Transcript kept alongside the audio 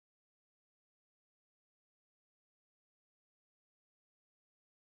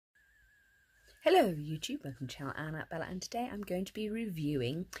Hello YouTube, welcome to channel Anna Bella, and today I'm going to be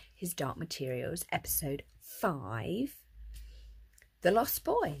reviewing His Dark Materials episode 5, The Lost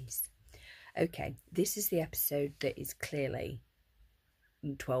Boys. Okay, this is the episode that is clearly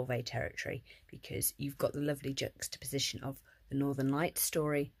in 12A territory because you've got the lovely juxtaposition of the Northern Lights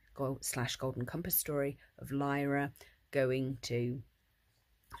story / Golden Compass story of Lyra going to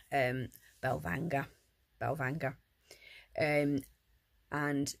Belvanga.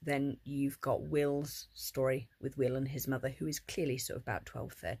 And then you've got Will's story with Will and his mother, who is clearly sort of about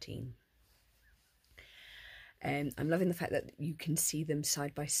 12, 13. I'm loving the fact that you can see them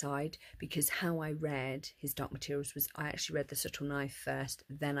side by side, because how I read His Dark Materials was I actually read The Subtle Knife first,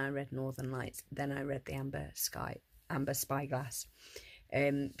 then I read Northern Lights, then I read the Amber Spyglass,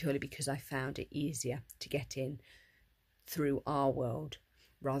 purely because I found it easier to get in through our world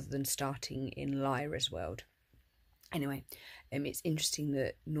rather than starting in Lyra's world. Anyway, it's interesting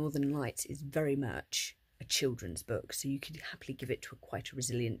that Northern Lights is very much a children's book, so you could happily give it to quite a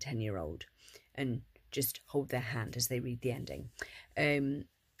resilient 10-year-old and just hold their hand as they read the ending.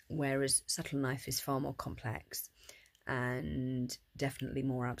 Whereas Subtle Knife is far more complex and definitely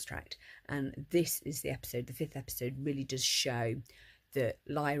more abstract. And this is the episode, the 5th episode, really does show that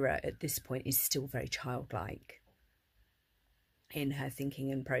Lyra at this point is still very childlike in her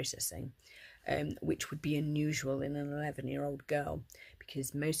thinking and processing. Which would be unusual in an 11-year-old girl,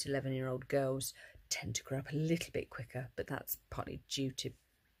 because most 11-year-old girls tend to grow up a little bit quicker, but that's partly due to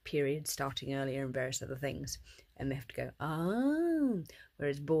periods starting earlier and various other things, and they have to go,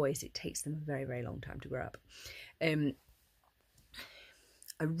 whereas boys, it takes them a very, very long time to grow up. I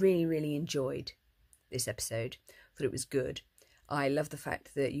really, really enjoyed this episode. Thought it was good. I love the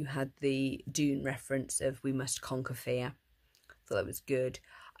fact that you had the Dune reference of we must conquer fear. Thought that was good.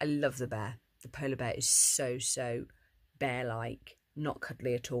 I love the bear. The polar bear is so bear-like, not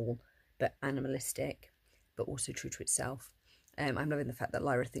cuddly at all, but animalistic, but also true to itself. I'm loving the fact that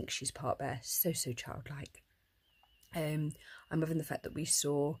Lyra thinks she's part bear, so childlike. I'm loving the fact that we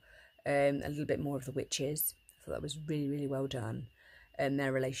saw a little bit more of the witches. I thought that was really, really well done.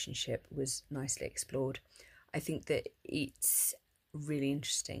 Their relationship was nicely explored. I think that it's really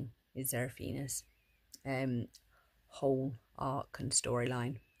interesting is Seraphina's whole arc and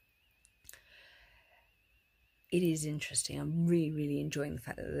storyline. It is interesting. I'm really, really enjoying the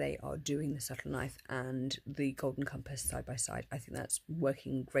fact that they are doing the Subtle Knife and the Golden Compass side by side. I think that's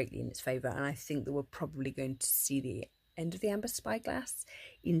working greatly in its favour, and I think that we're probably going to see the end of the Amber Spyglass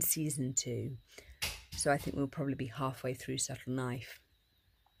in season 2. So I think we'll probably be halfway through Subtle Knife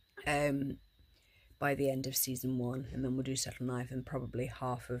by the end of season 1, and then we'll do Subtle Knife and probably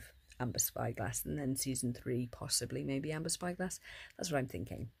half of Amber Spyglass, and then season 3 possibly maybe Amber Spyglass. That's what I'm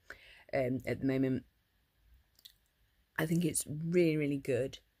thinking at the moment. I think it's really, really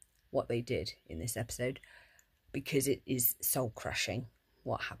good what they did in this episode, because it is soul-crushing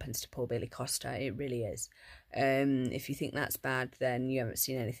what happens to poor Billy Costa. It really is. If you think that's bad, then you haven't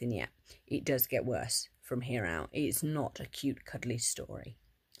seen anything yet. It does get worse from here out. It's not a cute, cuddly story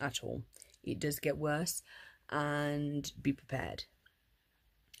at all. It does get worse, and be prepared.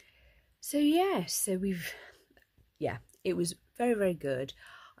 So yeah, it was very, very good.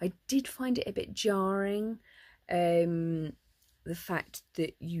 I did find it a bit jarring, the fact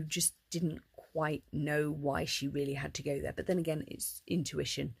that you just didn't quite know why she really had to go there. But then again, it's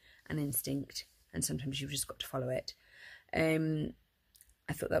intuition and instinct, and sometimes you've just got to follow it. I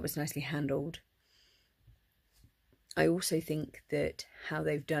thought that was nicely handled. I also think that how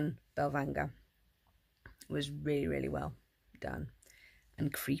they've done Belvanga was really, really well done.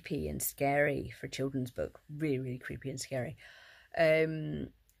 And creepy and scary for a children's book. Really, really creepy and scary.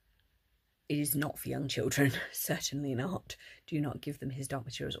 It is not for young children. Certainly not. Do not give them His Dark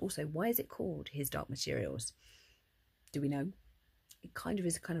Materials. Also, why is it called His Dark Materials? Do we know? It kind of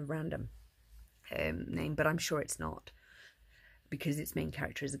is a kind of random name, but I'm sure it's not, because its main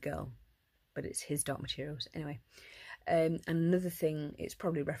character is a girl, but it's His Dark Materials. Anyway, and another thing, it's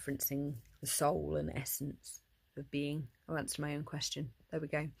probably referencing the soul and essence of being. I'll answer my own question. There we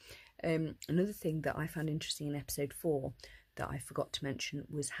go. Another thing that I found interesting in episode 4 that I forgot to mention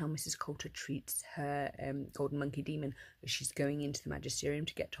was how Mrs. Coulter treats her golden monkey demon as she's going into the magisterium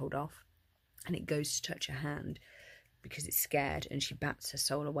to get told off, and it goes to touch her hand because it's scared, and she bats her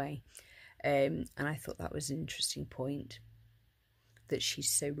soul away. And I thought that was an interesting point, that she's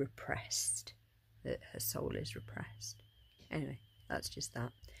so repressed, that her soul is repressed. Anyway, that's just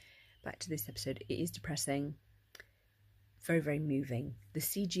that. Back to this episode. It is depressing. Very, very moving. The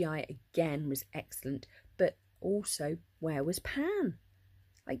CGI again was excellent, but also, where was Pan?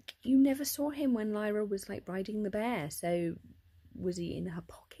 Like, you never saw him when Lyra was like riding the bear. So was he in her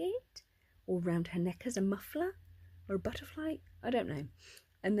pocket, or around her neck as a muffler or a butterfly. I don't know.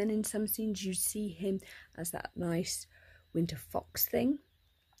 And then in some scenes you see him as that nice winter fox thing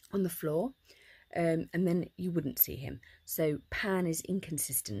on the floor, and then you wouldn't see him. So Pan is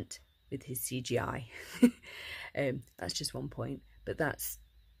inconsistent with his CGI. That's just one point, but that's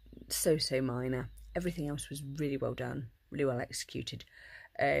so minor. Everything else was really well done, really well executed.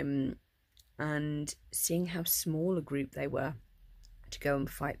 And seeing how small a group they were to go and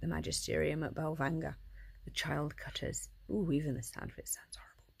fight the Magisterium at Belvanga, the child cutters. Ooh, even the sound of it sounds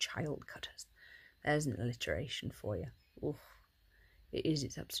horrible. Child cutters. There's an alliteration for you. Oof. It is,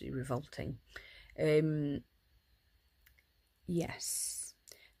 it's absolutely revolting. Yes,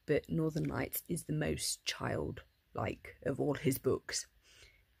 but Northern Lights is the most childlike of all his books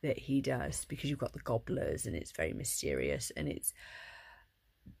that he does, because you've got the gobblers and it's very mysterious, and its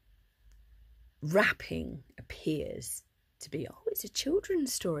wrapping appears to be, oh, it's a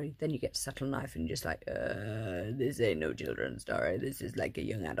children's story. Then you get to Subtle Knife and you're just like, this ain't no children's story. This is like a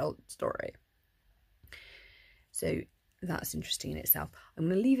young adult story. So that's interesting in itself. I'm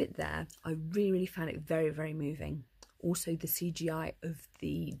going to leave it there. I really found it very moving. Also, the CGI of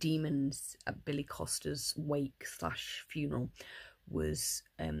the demons at Billy Costa's wake / funeral was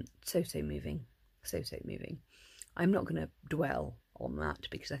so moving. So moving. I'm not going to dwell on that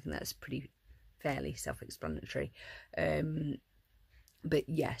because I think that's pretty fairly self-explanatory. But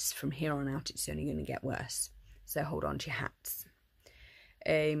yes, from here on out it's only going to get worse. So hold on to your hats.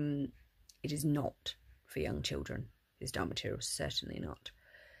 It is not for young children. His Dark Materials, certainly not.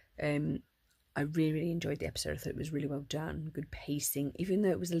 I really enjoyed the episode. I thought it was really well done, good pacing, even though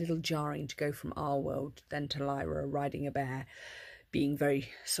it was a little jarring to go from our world then to Lyra riding a bear, being very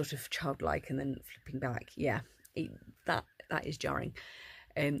sort of childlike and then flipping back. Yeah, that is jarring.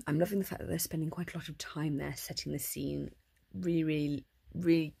 I'm loving the fact that they're spending quite a lot of time there setting the scene, really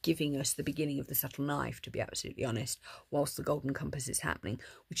giving us the beginning of the Subtle Knife, to be absolutely honest, whilst the Golden Compass is happening,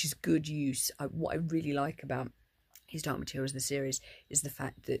 which is good use. What I really like about his Dark Materials, the series, is the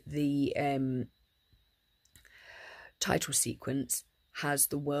fact that the title sequence has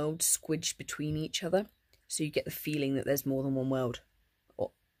the worlds squidged between each other, so you get the feeling that there's more than one world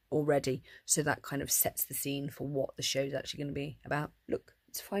already, so that kind of sets the scene for what the show's actually going to be about. Look,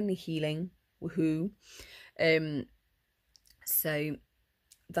 it's finally healing, woohoo. So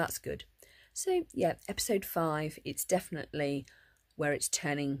that's good. So yeah, episode 5, it's definitely where it's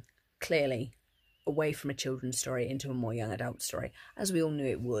turning clearly away from a children's story into a more young adult story, as we all knew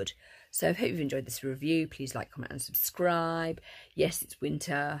it would. So I hope you've enjoyed this review. Please like, comment and subscribe. Yes, it's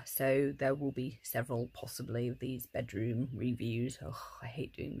winter, so there will be several possibly of these bedroom reviews. Oh, I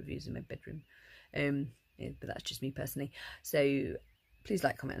hate doing reviews in my bedroom, yeah, but that's just me personally. So please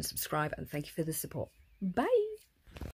like, comment and subscribe, and thank you for the support. Bye.